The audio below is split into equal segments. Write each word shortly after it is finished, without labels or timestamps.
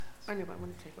I know, but I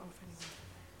want to take it off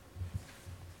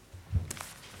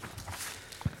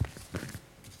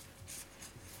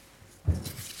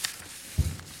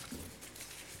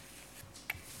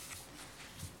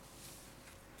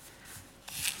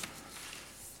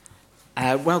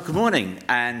anyway. Well, good morning,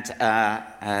 and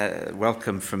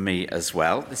welcome from me as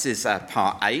well. This is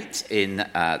part 8 in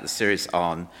the series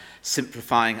on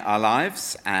simplifying our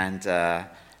lives, and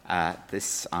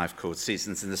this I've called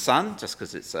Seasons in the Sun, just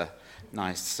because it's a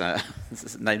nice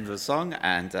name of a song,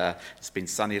 and it's been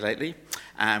sunny lately,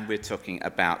 and we're talking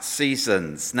about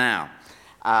seasons. Now,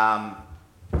 I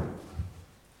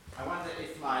wonder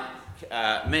if, like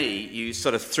me, you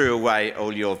sort of threw away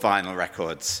all your vinyl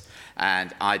records.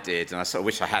 And I did, and I sort of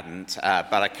wish I hadn't,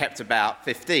 but I kept about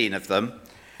 15 of them,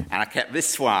 and I kept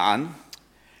this one,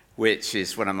 which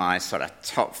is one of my sort of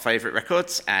top favourite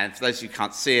records, and for those of you who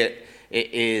can't see it,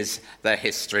 it is The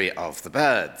History of the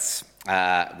Byrds,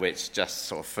 which just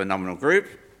sort of phenomenal group.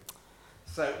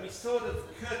 So we sort of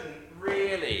couldn't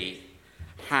really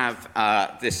have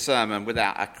this sermon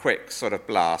without a quick sort of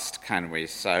blast, can we?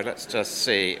 So let's just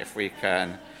see if we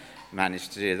can manage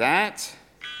to do that.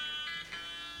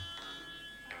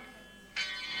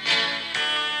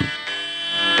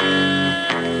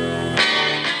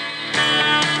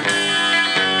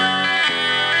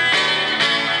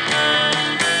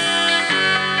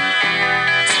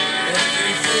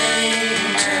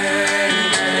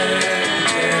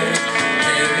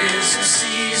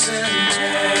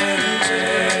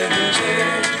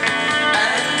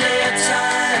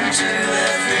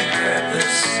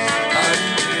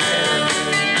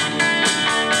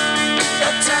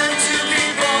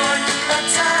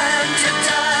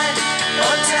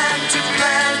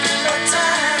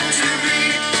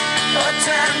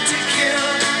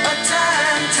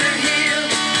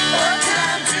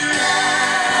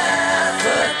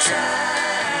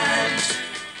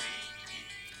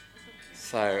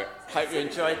 So, hope you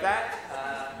enjoyed that.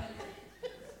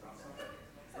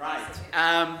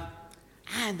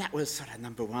 And that was sort of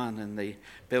number 1 in the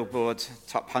Billboard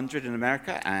Top 100 in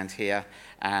America and here.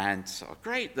 And sort of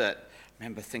great that, I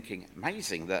remember thinking,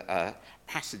 amazing that a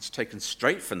passage taken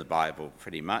straight from the Bible,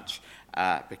 pretty much,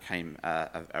 became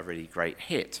a really great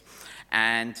hit.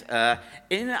 And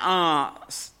in our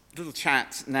little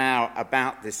chat now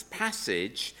about this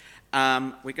passage,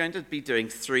 we're going to be doing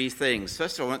 3 things.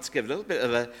 First of all, I want to give a little bit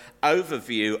of an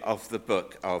overview of the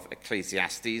book of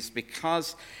Ecclesiastes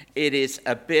because it is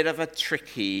a bit of a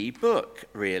tricky book,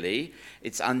 really.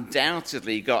 It's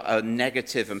undoubtedly got a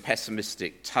negative and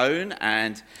pessimistic tone,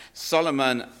 and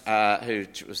Solomon, who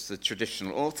was the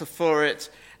traditional author for it,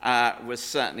 was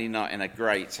certainly not in a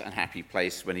great and happy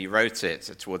place when he wrote it,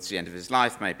 towards the end of his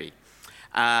life, maybe.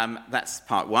 That's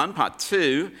part 1. Part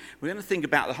 2, we're going to think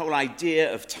about the whole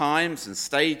idea of times and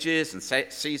stages and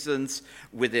seasons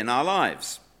within our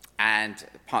lives. And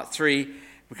part 3,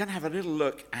 we're going to have a little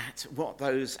look at what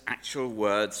those actual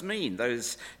words mean,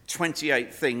 those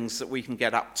 28 things that we can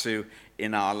get up to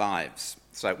in our lives.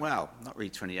 So, well, not really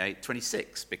 28,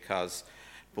 26, because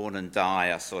born and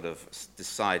die are sort of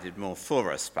decided more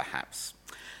for us, perhaps.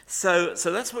 So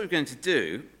that's what we're going to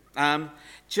do.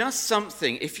 Just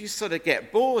something, if you sort of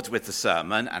get bored with the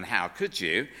sermon, and how could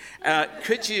you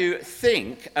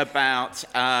think about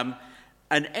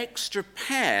an extra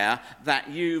pair that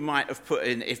you might have put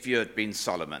in if you had been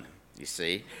Solomon, you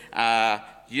see? I'm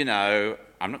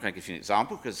not going to give you an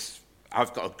example because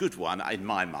I've got a good one in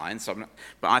my mind,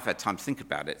 but I've had time to think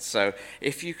about it. So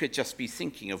if you could just be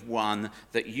thinking of one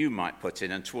that you might put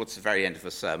in, and towards the very end of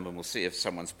the sermon, we'll see if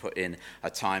someone's put in a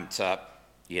time to,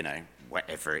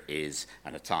 whatever it is,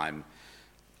 and a time,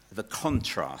 the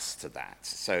contrast to that.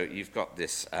 So you've got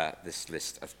this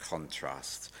list of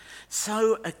contrasts.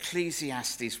 So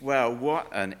Ecclesiastes, well, what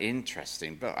an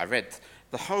interesting book. I read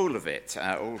the whole of it,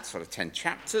 all sort of 12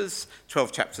 chapters,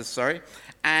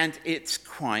 and it's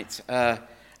quite a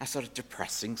sort of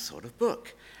depressing sort of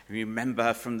book.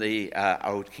 Remember from the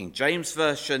old King James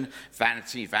Version,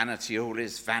 vanity, vanity, all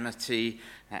is vanity.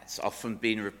 That's often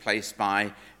been replaced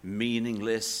by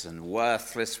meaningless and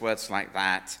worthless, words like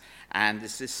that. And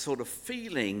there's this sort of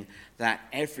feeling that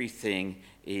everything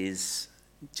is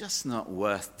just not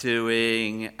worth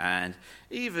doing, and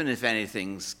even if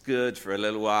anything's good for a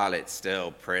little while, it's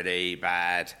still pretty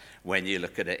bad when you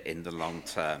look at it in the long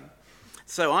term.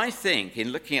 So I think, in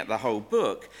looking at the whole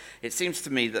book, it seems to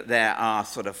me that there are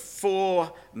sort of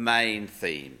 4 main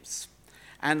themes.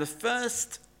 And the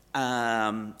first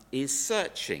is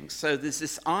searching. So there's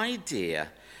this idea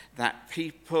that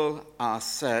people are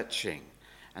searching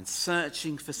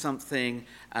for something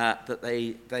that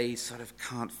they sort of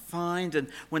can't find. And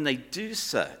when they do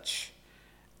search,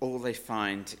 all they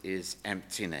find is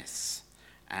emptiness.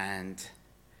 And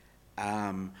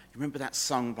you remember that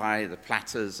song by the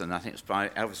Platters, and I think it's by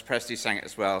Elvis Presley sang it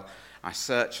as well. I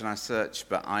search and I search,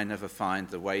 but I never find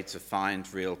the way to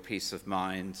find real peace of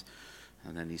mind.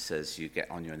 And then he says, you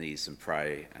get on your knees and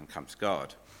pray and come to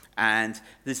God. And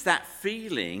there's that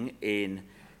feeling in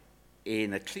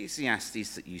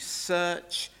Ecclesiastes that you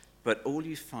search, but all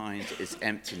you find is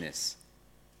emptiness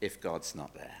if God's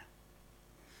not there.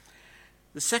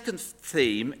 The second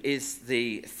theme is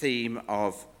the theme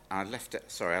of, I left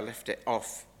it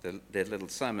off the little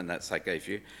sermon notes I gave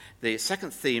you. The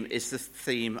second theme is the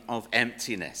theme of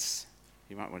emptiness.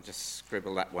 You might want to just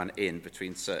scribble that one in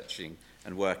between searching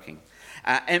and working.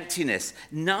 Emptiness.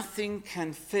 Nothing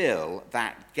can fill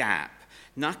that gap.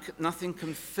 Nothing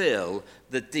can fill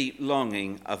the deep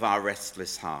longing of our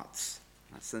restless hearts.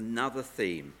 That's another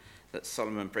theme that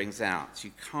Solomon brings out.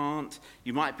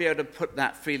 You might be able to put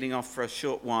that feeling off for a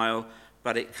short while,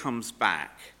 but it comes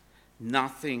back.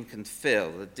 Nothing can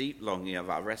fill the deep longing of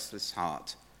our restless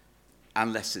heart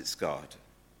unless it's God.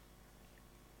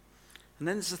 And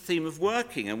then there's the theme of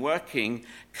working, and working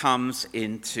comes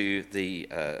into the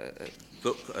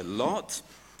book a lot.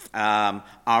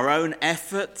 Our own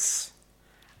efforts,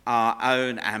 our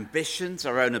own ambitions,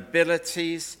 our own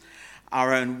abilities,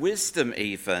 our own wisdom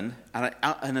even,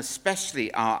 and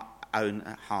especially our own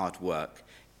hard work,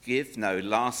 give no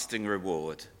lasting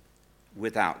reward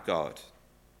without God.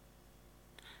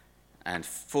 And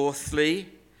fourthly,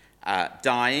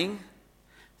 dying.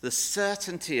 The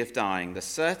certainty of dying, the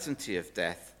certainty of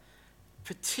death,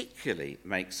 particularly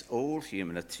makes all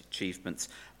human achievements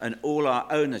and all our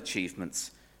own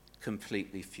achievements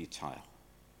completely futile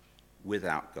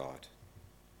without God.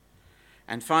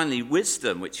 And finally,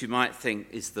 wisdom, which you might think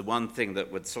is the one thing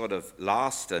that would sort of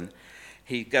last. And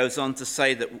he goes on to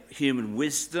say that human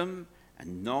wisdom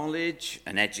and knowledge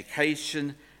and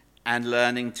education and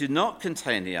learning do not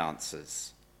contain the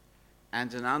answers,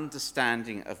 and an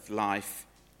understanding of life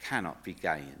cannot be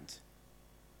gained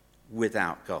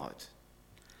without God.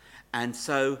 And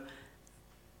so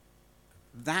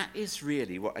that is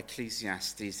really what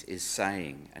Ecclesiastes is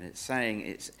saying. And it's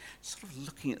sort of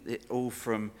looking at it all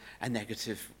from a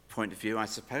negative point of view, I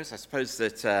suppose. I suppose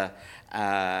that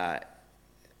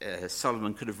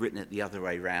Solomon could have written it the other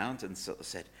way round and sort of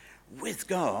said, with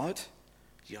God,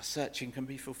 your searching can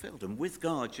be fulfilled. And with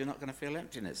God, you're not going to feel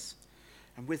emptiness.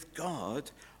 And with God,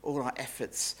 all our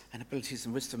efforts and abilities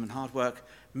and wisdom and hard work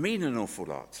mean an awful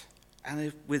lot.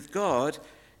 And with God,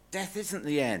 death isn't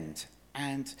the end.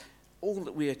 And all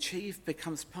that we achieve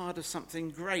becomes part of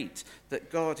something great that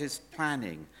God is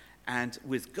planning. And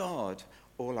with God,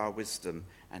 all our wisdom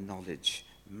and knowledge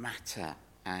matter.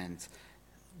 And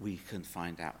we can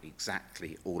find out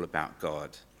exactly all about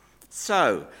God.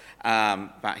 So,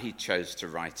 but he chose to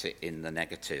write it in the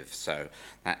negative, so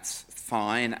that's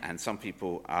fine. And some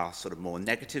people are sort of more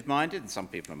negative-minded, and some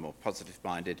people are more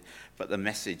positive-minded. But the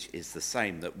message is the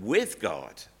same, that with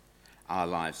God, our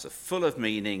lives are full of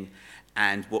meaning,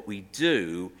 and what we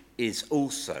do is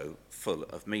also full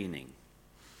of meaning.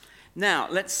 Now,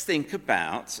 let's think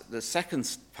about the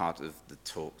second part of the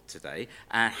talk today,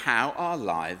 and how our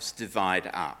lives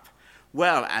divide up.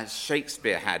 Well, as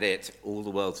Shakespeare had it, all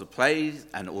the world's a play,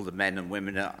 and all the men and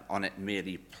women on it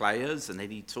merely players. And then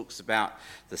he talks about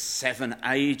the 7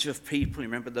 age of people.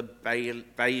 Remember the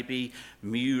baby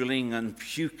mewling and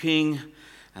puking?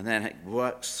 And then it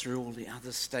works through all the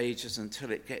other stages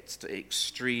until it gets to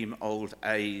extreme old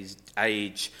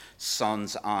age,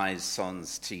 sans eyes,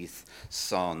 sans teeth,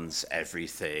 sans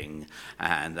everything,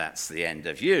 and that's the end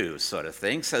of you, sort of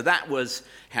thing. So that was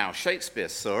how Shakespeare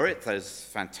saw it,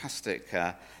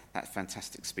 that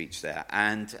fantastic speech there.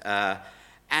 And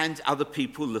other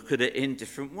people look at it in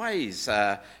different ways.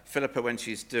 Philippa, when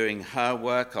she's doing her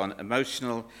work on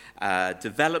emotional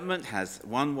development, has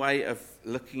one way of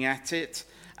looking at it.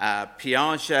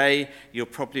 Piaget, you'll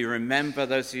probably remember,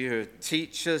 those of you who are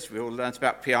teachers, we all learned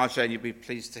about Piaget, and you'll be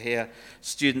pleased to hear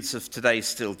students of today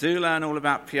still do learn all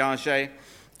about Piaget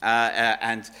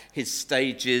and his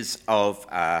stages of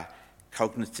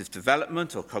cognitive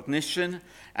development or cognition.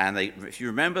 And if you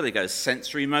remember, they go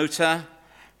sensory motor.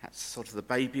 That's sort of the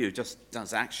baby who just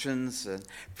does actions, and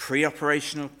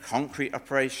pre-operational, concrete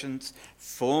operations,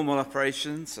 formal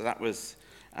operations. So that was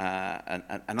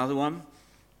another one.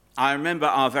 I remember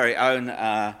our very own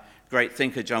great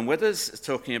thinker, John Withers,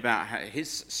 talking about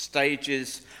his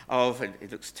stages of, he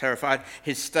looks terrified,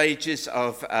 his stages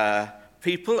of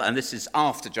people, and this is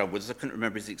after John Withers. I couldn't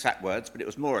remember his exact words, but it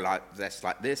was more or less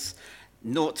like this.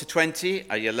 0 to 20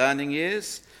 are your learning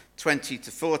years. 20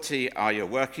 to 40 are your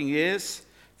working years.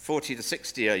 40 to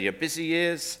 60 are your busy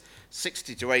years.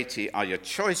 60 to 80 are your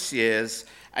choice years.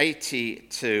 80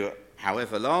 to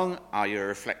however long are your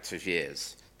reflective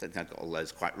years. I don't think I got all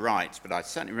those quite right, but I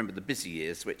certainly remember the busy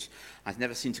years, which I've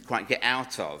never seemed to quite get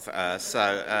out of.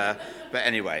 But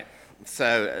anyway,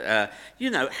 so,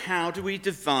 how do we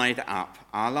divide up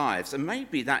our lives? And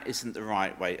maybe that isn't the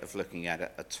right way of looking at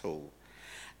it at all.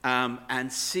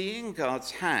 And seeing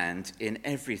God's hand in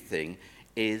everything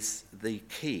is the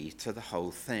key to the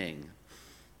whole thing.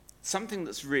 Something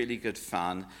that's really good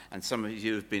fun, and some of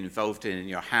you have been involved in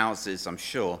your houses, I'm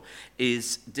sure,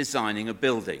 is designing a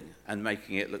building and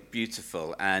making it look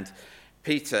beautiful. And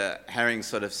Peter Herring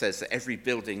sort of says that every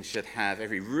building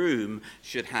every room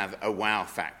should have a wow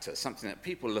factor, something that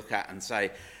people look at and say,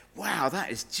 wow,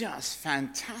 that is just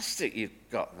fantastic, you've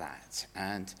got that.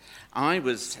 And I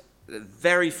was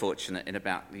very fortunate in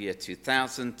about the year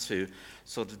 2000 to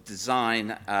sort of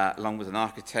design, along with an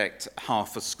architect,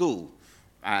 half a school.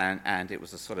 And it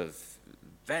was a sort of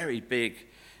very big,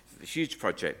 huge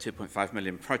project, 2.5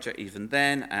 million project even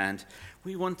then, and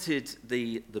we wanted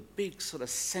the big sort of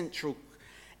central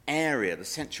area, the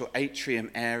central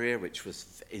atrium area, which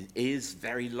is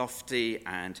very lofty,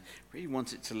 and really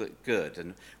wanted it to look good.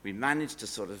 And we managed to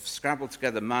sort of scrabble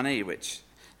together money, which,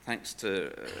 thanks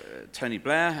to Tony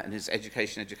Blair and his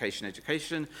education,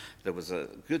 there was a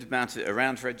good amount of it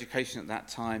around for education at that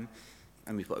time.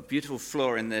 And we've got a beautiful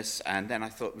floor in this, and then I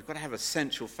thought we've got to have a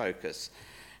central focus.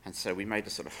 And so we made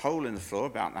a sort of hole in the floor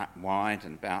about that wide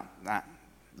and about that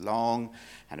long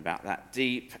and about that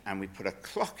deep, and we put a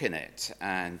clock in it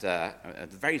and a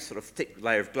very sort of thick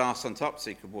layer of glass on top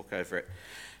so you could walk over it.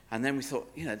 And then we thought,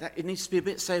 that it needs to be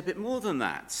a bit more than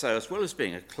that. So as well as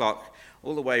being a clock,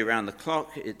 all the way around the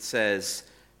clock, it says,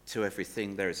 to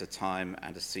everything there is a time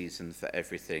and a season for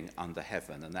everything under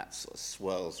heaven. And that sort of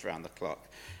swirls around the clock,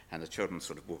 and the children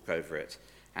sort of walk over it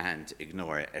and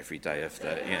ignore it every day of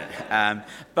the,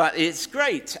 but it's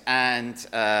great, and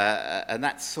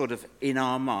that's sort of in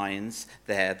our minds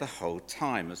there the whole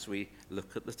time as we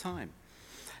look at the time.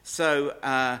 So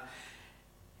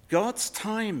God's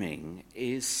timing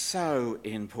is so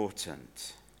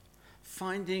important.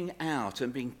 Finding out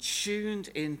and being tuned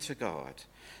into God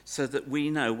so that we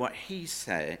know what he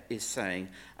is saying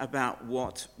about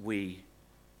what we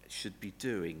should be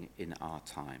doing in our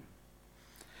time.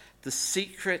 The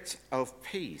secret of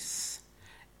peace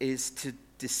is to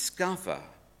discover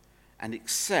and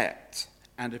accept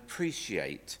and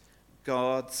appreciate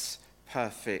God's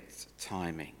perfect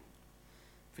timing,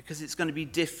 because it's going to be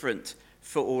different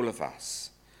for all of us.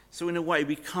 So in a way,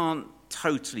 we can't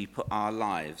totally put our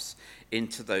lives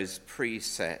into those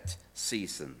preset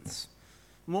seasons.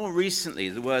 More recently,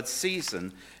 the word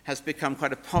season has become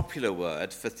quite a popular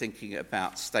word for thinking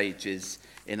about stages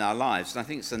in our lives, and I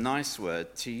think it's a nice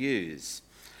word to use.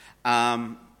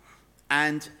 And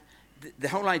the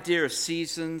whole idea of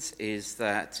seasons is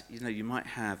that, you might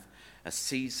have a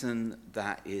season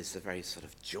that is a very sort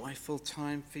of joyful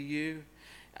time for you,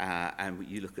 and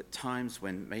you look at times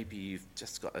when maybe you've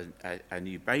just got a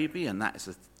new baby, and that is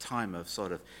a time of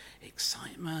sort of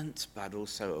excitement, but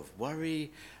also of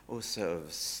worry, also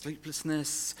of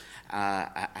sleeplessness,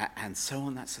 and so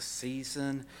on. That's a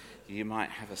season. You might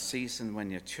have a season when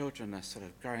your children are sort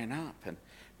of growing up, and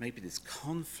maybe there's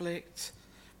conflict,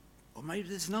 or maybe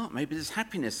there's not. Maybe there's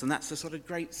happiness, and that's a sort of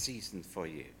great season for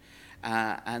you.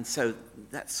 And so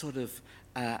that's sort of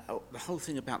the whole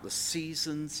thing about the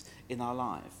seasons in our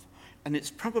life. And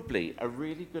it's probably a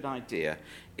really good idea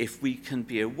if we can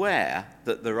be aware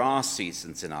that there are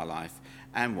seasons in our life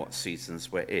and what seasons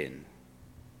we're in.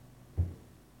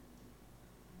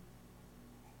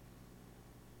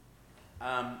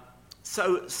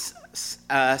 So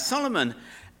Solomon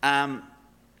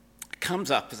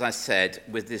comes up, as I said,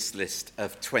 with this list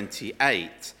of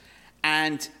 28.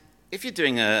 And if you're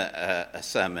doing a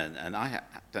sermon, and I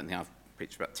don't think I've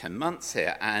preached about 10 months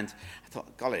here, and I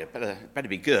thought, golly, it better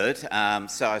be good.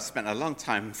 So I spent a long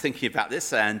time thinking about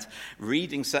this and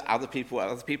reading what other people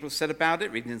have said about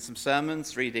it, reading some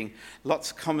sermons, reading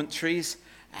lots of commentaries.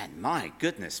 And my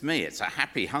goodness me, it's a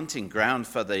happy hunting ground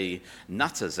for the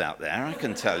nutters out there, I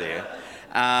can tell you.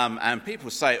 And people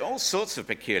say all sorts of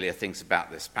peculiar things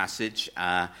about this passage,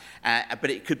 but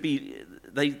it could be,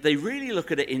 they really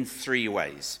look at it in three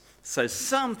ways. So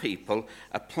some people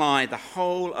apply the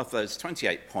whole of those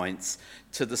 28 points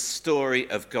to the story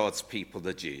of God's people,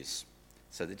 the Jews.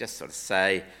 So they just sort of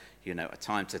say, a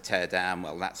time to tear down,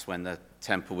 well, that's when the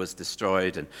temple was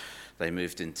destroyed and they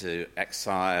moved into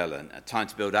exile, and a time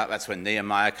to build up, that's when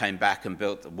Nehemiah came back and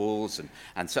built the walls.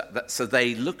 And so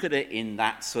they look at it in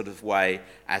that sort of way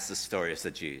as the story of the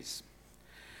Jews.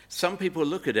 Some people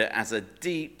look at it as a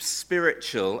deep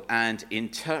spiritual and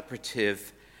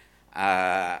interpretive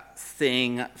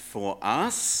thing for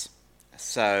us.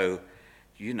 So,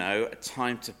 a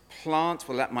time to plant,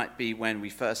 well, that might be when we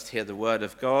first hear the word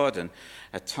of God, and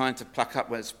a time to pluck up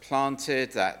when it's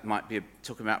planted, that might be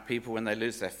talking about people when they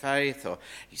lose their faith.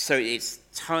 So it's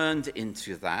turned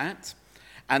into that.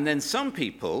 And then some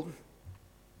people,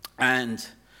 and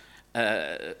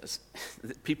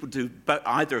people do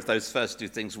either of those first two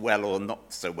things well or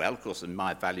not so well, of course, in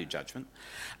my value judgment.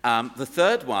 The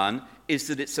third one is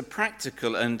that it's a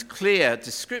practical and clear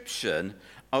description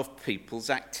of people's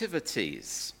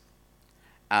activities.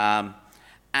 And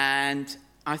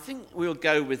I think we'll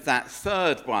go with that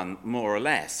third one more or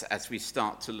less as we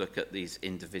start to look at these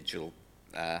individual,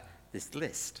 this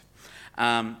list.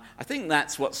 I think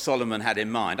that's what Solomon had in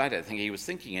mind. I don't think he was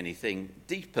thinking anything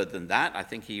deeper than that. I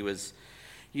think he was,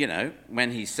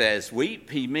 when he says weep,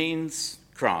 he means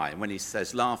cry. When he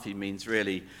says laugh, he means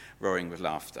really roaring with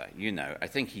laughter. I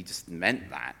think he just meant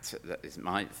that. That is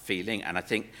my feeling. And I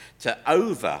think to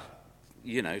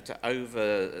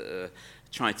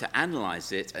try to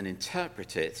analyze it and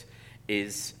interpret it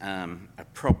is a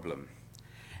problem.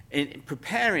 In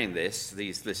preparing these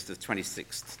lists of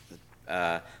 26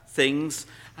 things,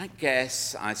 I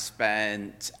guess I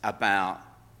spent about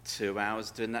 2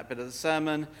 hours doing that bit of the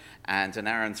sermon, and 1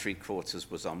 hour and 3/4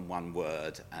 was on one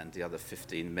word, and the other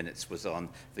 15 minutes was on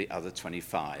the other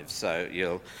 25.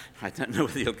 So I don't know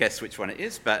whether you'll guess which one it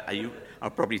is, but I'll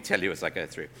probably tell you as I go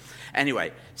through.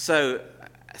 Anyway, so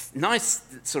nice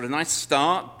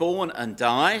start. Born and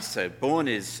die. So born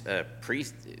is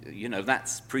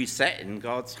that's preset in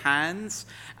God's hands,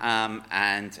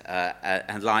 and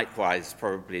likewise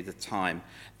probably the time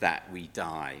that we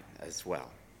die as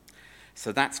well.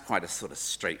 So that's quite a sort of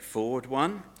straightforward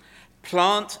one.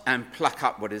 Plant and pluck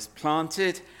up what is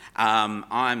planted.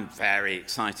 I'm very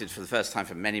excited. For the first time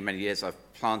for many, many years,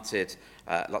 I've planted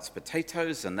lots of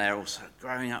potatoes, and they're also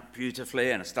growing up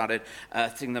beautifully. And I started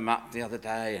earthing them up the other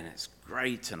day, and it's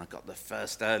great. And I got the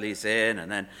first earlies in,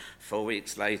 and then 4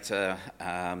 weeks later,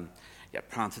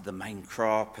 planted the main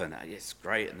crop, and it's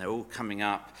great. And they're all coming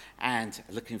up, and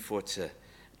looking forward to,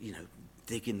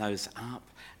 digging those up.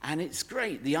 And it's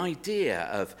great, the idea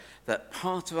of that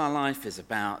part of our life is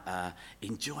about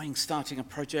enjoying starting a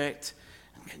project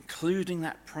and concluding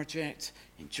that project,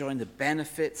 enjoying the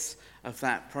benefits of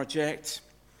that project.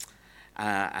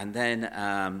 And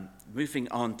then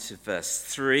moving on to verse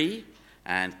 3,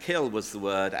 and kill was the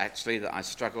word actually that I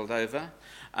struggled over.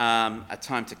 A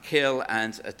time to kill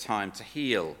and a time to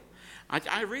heal.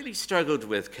 I really struggled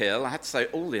with kill. I had to say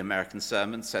all the American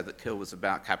sermons said that kill was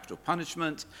about capital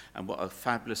punishment and what a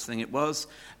fabulous thing it was.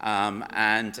 So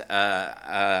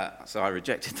I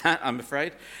rejected that, I'm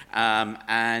afraid.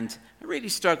 And I really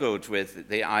struggled with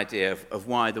the idea of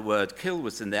why the word kill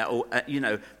was in there,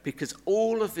 because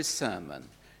all of his sermon,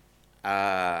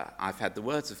 I've had the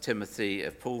words of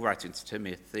Paul writing to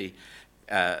Timothy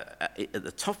at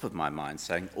the top of my mind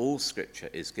saying all scripture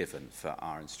is given for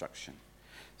our instruction.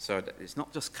 So it's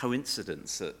not just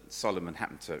coincidence that Solomon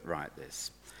happened to write this.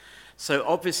 So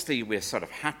obviously we're sort of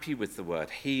happy with the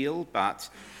word heal, but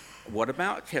what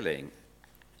about killing?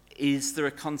 Is there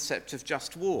a concept of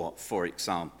just war, for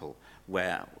example,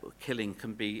 where killing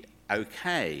can be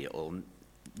okay, or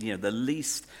the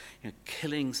least,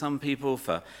 killing some people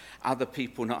for other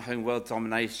people not having world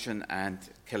domination and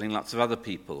killing lots of other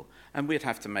people? And we'd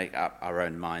have to make up our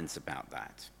own minds about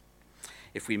that.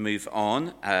 If we move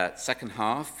on, second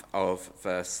half of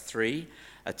verse 3,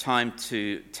 a time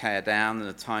to tear down and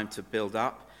a time to build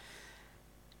up,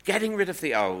 getting rid of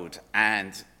the old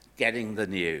and getting the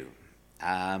new.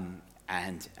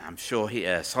 And I'm sure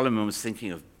Solomon was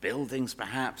thinking of buildings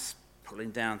perhaps,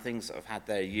 pulling down things that have had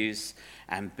their use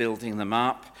and building them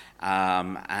up.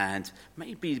 And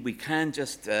maybe we can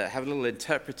just have a little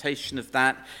interpretation of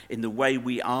that in the way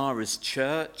we are as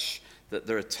church, that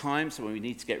there are times when we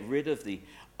need to get rid of the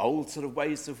old sort of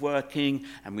ways of working,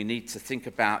 and we need to think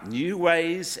about new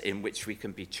ways in which we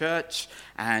can be church.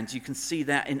 And you can see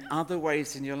that in other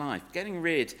ways in your life. Getting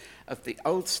rid of the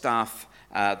old stuff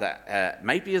that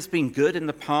maybe has been good in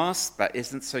the past but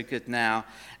isn't so good now,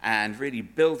 and really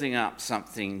building up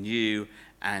something new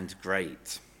and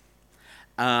great.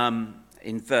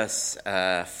 In verse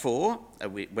 4,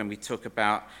 when we talk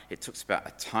about, it talks about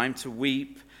a time to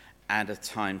weep and a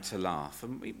time to laugh.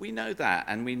 And we know that,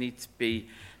 and we need to be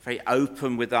very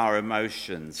open with our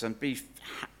emotions and be,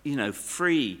 feel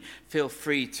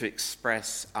free to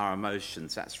express our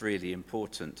emotions. That's really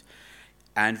important.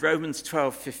 And Romans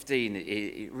 12:15,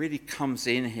 it really comes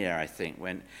in here, I think,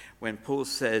 when Paul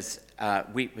says,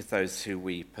 weep with those who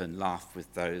weep and laugh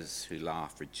with those who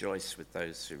laugh, rejoice with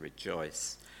those who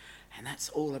rejoice. And that's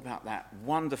all about that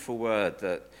wonderful word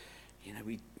that,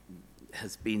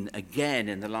 has been, again,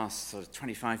 in the last sort of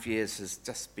 25 years, has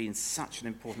just been such an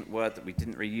important word that we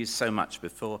didn't really use so much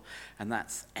before, and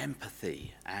that's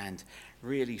empathy, and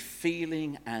really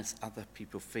feeling as other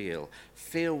people feel.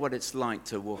 Feel what it's like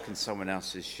to walk in someone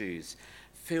else's shoes.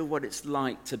 Feel what it's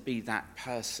like to be that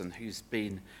person who's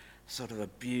been sort of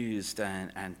abused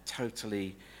and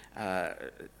totally had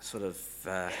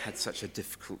such a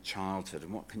difficult childhood,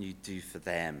 and what can you do for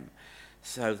them?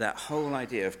 So that whole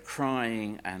idea of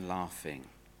crying and laughing.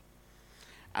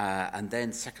 And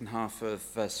then second half of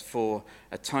verse 4,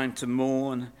 a time to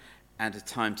mourn and a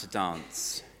time to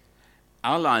dance.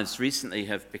 Our lives recently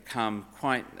have become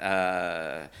quite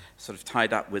sort of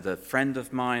tied up with a friend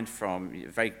of mine from a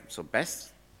very sort of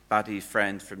best buddy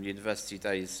friend from university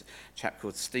days, a chap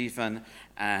called Stephen,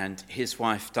 and his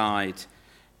wife died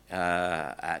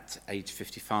at age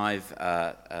 55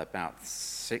 about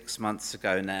 6 months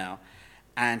ago now.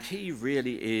 And he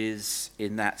really is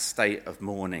in that state of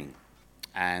mourning.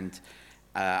 And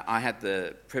I had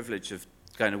the privilege of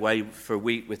going away for a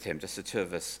week with him, just the two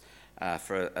of us,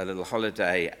 for a little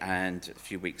holiday and a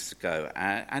few weeks ago.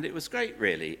 And it was great,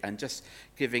 really, and just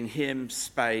giving him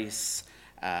space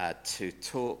to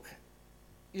talk.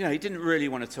 He didn't really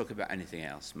want to talk about anything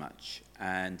else much.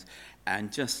 And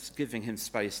just giving him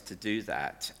space to do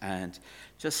that. And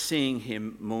just seeing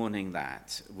him mourning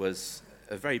that was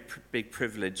a very big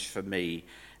privilege for me,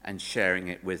 and sharing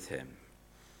it with him.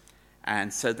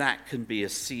 And so that can be a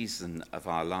season of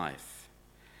our life.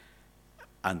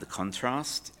 And the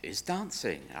contrast is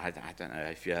dancing. I don't know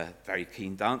if you're very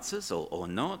keen dancers or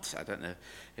not. I don't know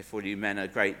if all you men are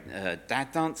great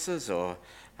dad dancers or,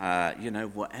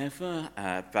 whatever.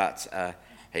 But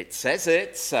it says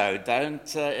it, so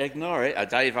don't ignore it.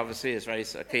 Dave obviously is very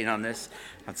keen on this.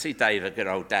 I see Dave, a good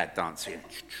old dad, dancing.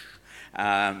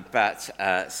 Dance,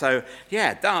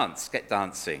 get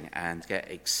dancing and get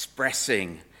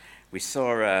expressing. We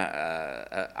saw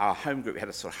our home group, we had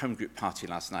a sort of home group party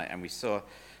last night, and we saw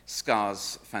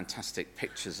Scar's fantastic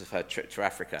pictures of her trip to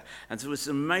Africa. And there was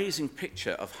an amazing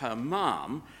picture of her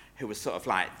mum, who was sort of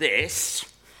like this,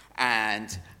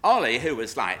 and Ollie, who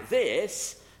was like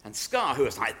this, and Scar, who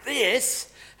was like this.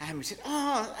 And we said,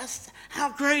 that's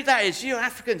how great that is. You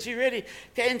Africans, you really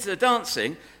get into the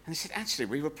dancing. And he said, actually,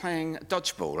 we were playing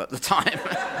dodgeball at the time.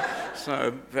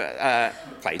 So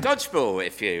play dodgeball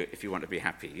if you want to be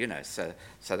happy, So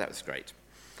that was great.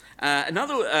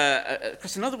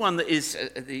 Another one that is,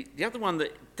 the other one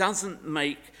that doesn't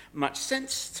make much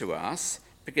sense to us,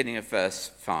 beginning of verse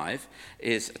 5,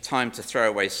 is a time to throw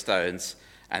away stones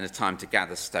and a time to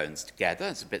gather stones together.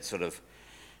 It's a bit sort of,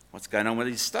 what's going on with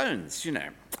these stones,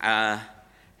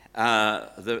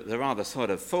 The rather sort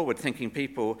of forward-thinking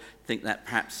people think that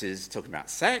perhaps is talking about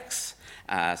sex,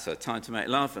 so a time to make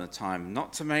love and a time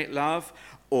not to make love,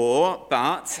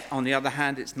 but on the other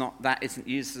hand, that isn't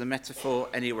used as a metaphor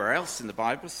anywhere else in the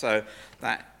Bible, so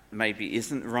that maybe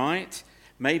isn't right.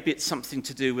 Maybe it's something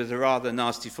to do with a rather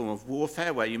nasty form of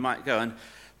warfare, where you might go and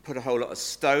put a whole lot of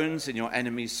stones in your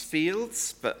enemy's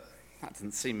fields, but that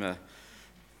doesn't seem a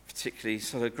particularly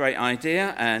sort of great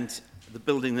idea, and the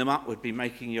building them up would be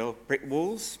making your brick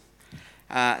walls.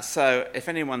 So if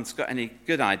anyone's got any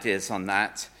good ideas on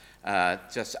that,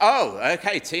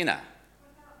 okay, Tina.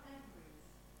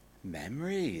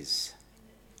 Memories.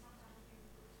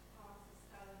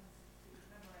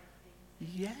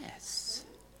 Yes,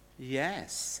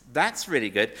 that's really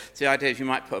good. The idea if you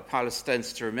might put a pile of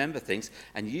stones to remember things,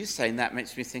 and you saying that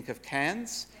makes me think of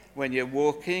cans. When you're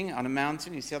walking on a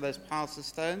mountain, you see all those piles of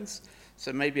stones?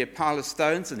 So maybe a pile of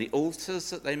stones and the altars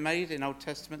that they made in Old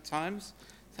Testament times.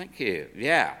 Thank you.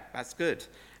 Yeah, that's good.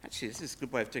 Actually, this is a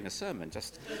good way of doing a sermon.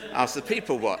 Just ask the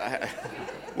people what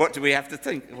do we have to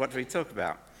think? What do we talk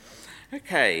about?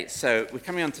 Okay, so we're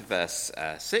coming on to verse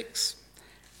 6.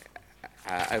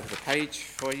 Over the page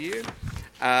for you.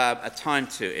 A time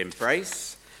to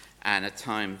embrace and a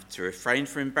time to refrain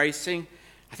from embracing.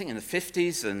 I think in the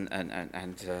 50s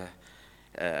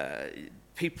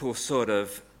people sort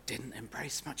of didn't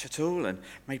embrace much at all, and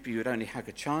maybe you would only hug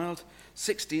a child.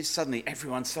 60s, suddenly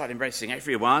everyone started embracing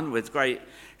everyone with great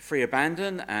free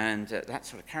abandon, and that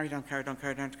sort of carried on,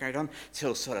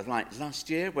 till sort of like last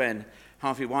year when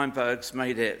Harvey Weinberg's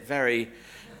made it very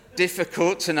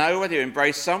difficult to know whether you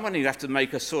embrace someone. You have to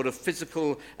make a sort of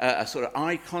physical, a sort of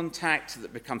eye contact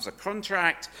that becomes a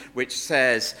contract, which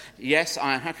says, yes,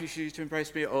 I am happy for you to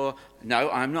embrace me, or no,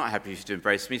 I'm not happy for you to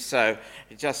embrace me. So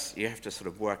you have to sort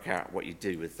of work out what you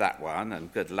do with that one,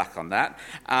 and good luck on that.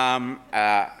 And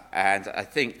I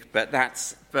think, but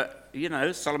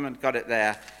Solomon got it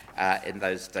there in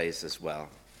those days as well.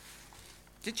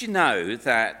 Did you know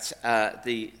that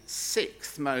the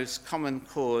sixth most common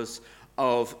cause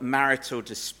of marital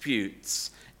disputes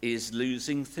is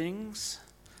losing things?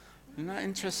 Isn't that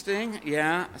interesting?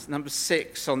 Yeah, it's number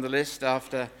 6 on the list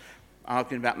after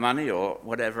arguing about money or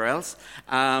whatever else.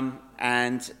 So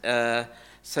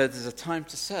there's a time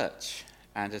to search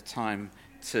and a time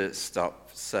to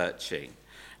stop searching.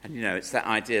 And, it's that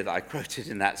idea that I quoted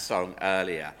in that song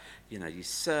earlier. You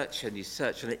search, and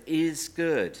it is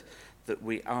good that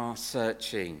we are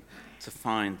searching to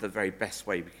find the very best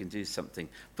way we can do something.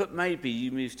 But maybe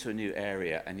you move to a new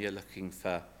area and you're looking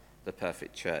for the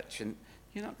perfect church, and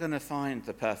you're not going to find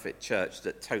the perfect church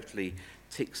that totally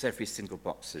ticks every single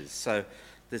boxes. So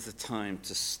there's a time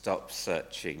to stop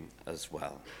searching as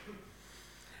well.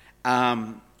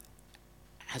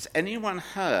 Has anyone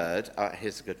heard,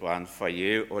 here's a good one for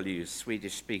you, all you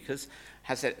Swedish speakers,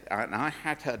 and I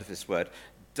had heard of this word,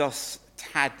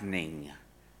 dostadning.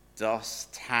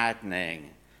 Dostadning.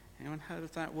 Anyone heard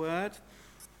of that word?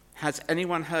 Has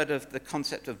anyone heard of the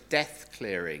concept of death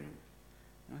clearing?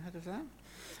 Anyone heard of that?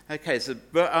 Okay, so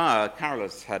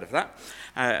Carola's heard of that.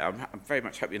 I very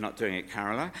much hope you're not doing it,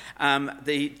 Carola.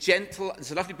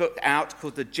 There's a lovely book out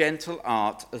called The Gentle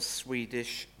Art of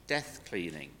Swedish Death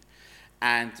Cleaning.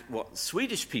 And what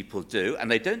Swedish people do, and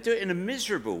they don't do it in a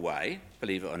miserable way,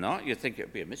 believe it or not, you'd think it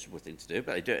would be a miserable thing to do,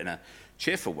 but they do it in a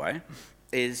cheerful way,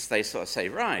 is they sort of say,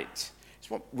 right, it's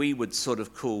what we would sort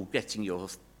of call getting your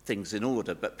things in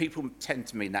order, but people tend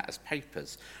to mean that as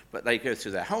papers. But they go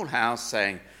through their whole house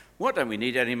saying, what don't we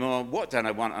need anymore? What don't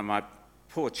I want my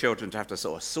poor children to have to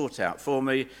sort of sort out for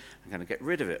me? I'm going to get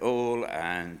rid of it all.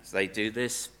 And they do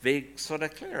this big sort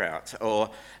of clear out.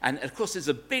 And of course, there's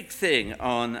a big thing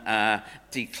on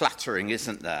decluttering,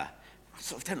 isn't there? I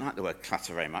sort of don't like the word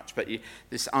clutter very much, but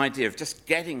this idea of just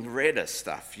getting rid of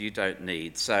stuff you don't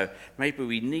need. So maybe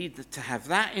we need to have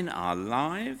that in our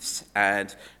lives,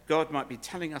 and God might be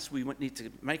telling us we need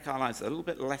to make our lives a little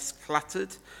bit less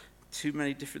cluttered, too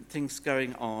many different things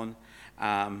going on.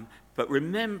 But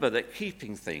remember that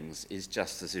keeping things is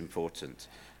just as important.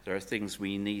 There are things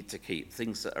we need to keep,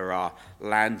 things that are our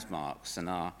landmarks and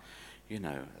our,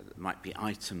 might be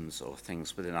items or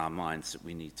things within our minds that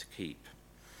we need to keep.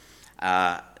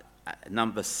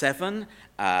 Number 7,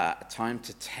 a time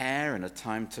to tear and a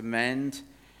time to mend.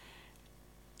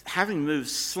 Having moved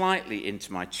slightly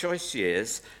into my choice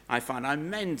years, I find I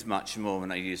mend much more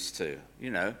than I used to.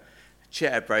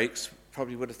 Chair breaks,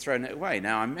 probably would have thrown it away.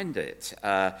 Now I mend it.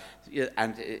 And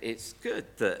it's good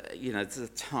that, there's a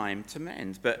time to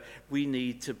mend. But we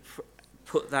need to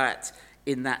put that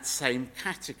in that same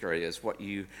category as what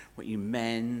you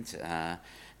mend.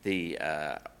 The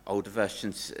older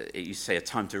versions, you say a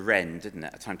time to rend, didn't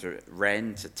it? A time to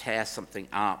rend, to tear something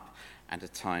up, and a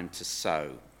time to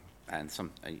sew, and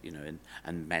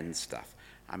and mend stuff.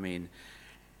 I mean,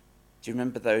 do you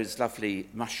remember those lovely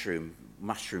mushroom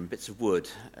bits of wood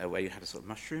where you had a sort of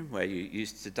mushroom where you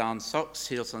used to darn socks,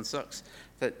 heels on socks?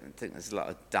 I think there's a lot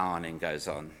of darning goes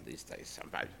on these days.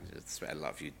 I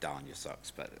love you darn your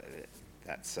socks, but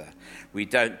we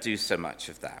don't do so much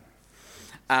of that.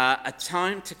 A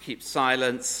time to keep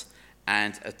silence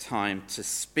and a time to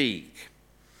speak.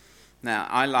 Now,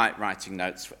 I like writing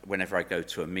notes whenever I go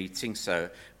to a meeting, so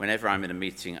whenever I'm in a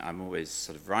meeting, I'm always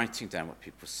sort of writing down what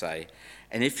people say.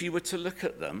 And if you were to look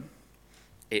at them,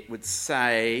 it would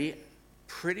say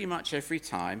pretty much every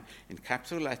time, in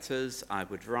capital letters, I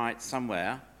would write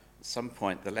somewhere, at some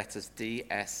point, the letters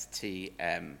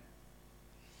DSTM.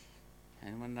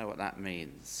 Anyone know what that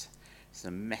means? It's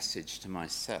a message to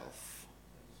myself.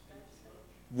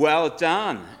 Well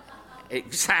done.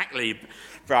 Exactly.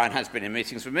 Brian has been in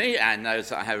meetings with me and knows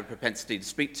that I have a propensity to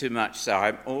speak too much, so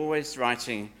I'm always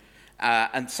writing,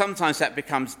 and sometimes that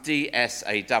becomes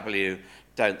DSAW,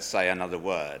 don't say another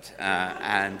word,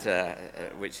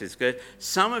 which is good.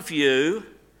 Some of you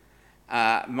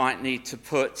might need to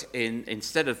put in,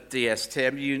 instead of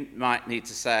DSTM, you might need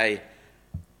to say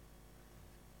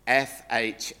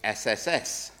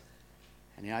FHSSS.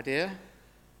 Any idea?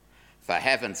 For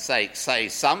heaven's sake, say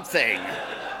something.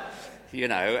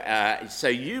 So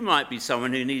you might be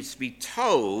someone who needs to be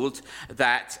told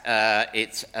that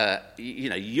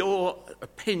your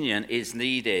opinion is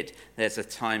needed. There's a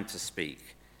time to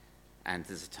speak. and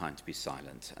there's a time to be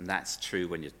silent. And that's true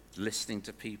when you're listening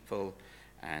to people,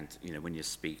 and when you're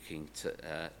speaking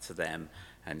to them,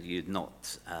 and you're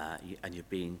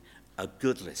being a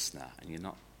good listener, and you're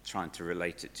not trying to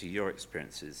relate it to your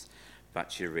experiences,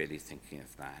 but you're really thinking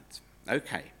of that.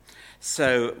 Okay,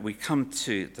 so we come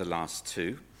to the last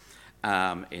two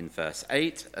in verse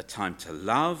 8, a time to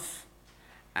love,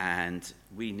 and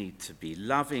we need to be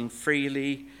loving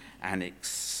freely and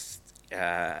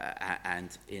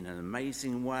in an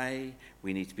amazing way.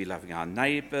 We need to be loving our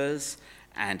neighbours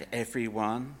and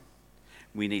everyone.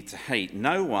 We need to hate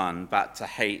no one, but to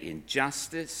hate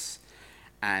injustice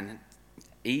and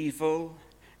evil,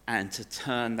 and to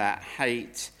turn that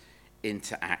hate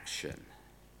into action.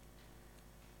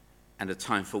 And a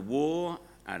time for war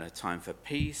and a time for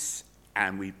peace.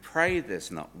 And we pray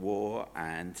there's not war,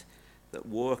 and that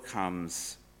war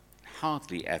comes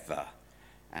hardly ever.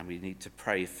 And we need to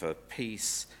pray for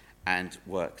peace and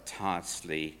work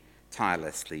tirelessly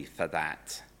for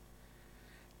that.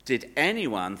 Did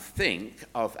anyone think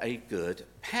of a good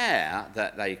pair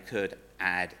that they could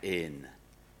add in?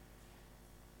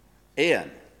 Ian?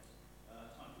 Time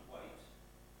to wait.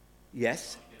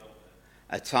 Yes? Time to get on with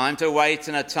it. A time to wait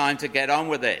and a time to get on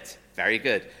with it. Very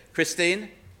good. Christine? Time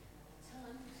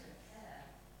to care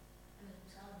and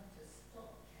a time to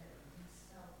stop caring,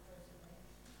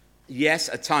 self-preservation. Yes,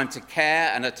 a time to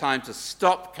care and a time to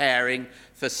stop caring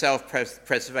for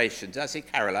self-preservation. Did I see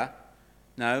Carola?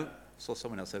 No? Saw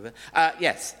someone else over there.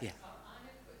 Yes. Yeah. I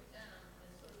have put down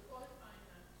a sort of qualifying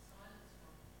that silence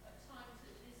one, a time to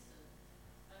listen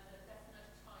and a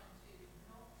definite time to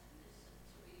not listen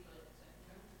to evil,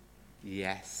 etc.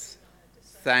 Yes.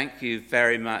 Thank you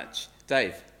very much.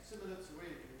 Dave? Similar to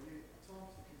Ian, really, a time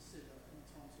to consider and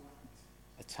a time to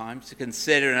act. A time to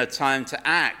consider and a time to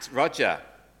act. Roger?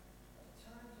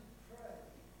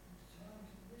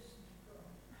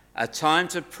 A time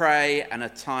to pray and a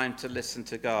time to listen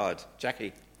to God. Jackie?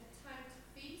 A time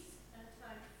to feast and a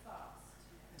time to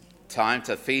fast. Time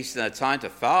to feast and a time to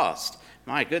fast.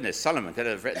 My goodness, Solomon could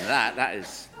have written that. That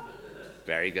is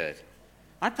very good.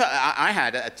 I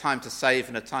had a time to save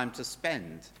and a time to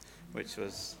spend, which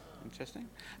was interesting.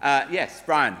 Yes,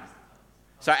 Brian.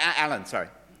 Sorry, Alan, sorry.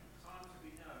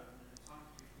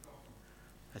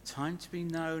 A time to be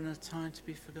known and a time to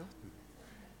be forgotten.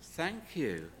 Thank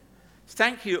you.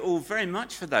 Thank you all very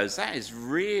much for those. That is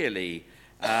really,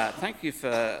 thank you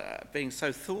for being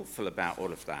so thoughtful about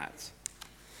all of that.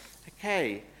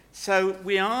 Okay, so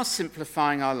we are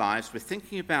simplifying our lives. We're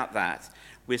thinking about that.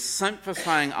 We're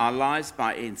simplifying our lives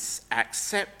by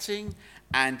accepting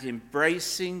and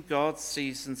embracing God's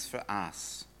seasons for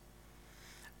us,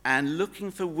 and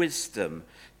looking for wisdom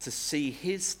to see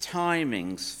his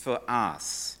timings for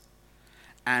us,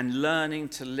 and learning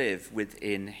to live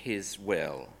within his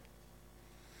will.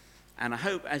 And I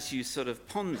hope as you sort of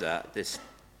ponder this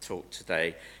talk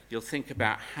today, you'll think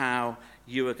about how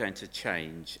you are going to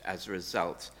change as a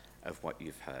result of what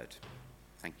you've heard.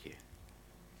 Thank you.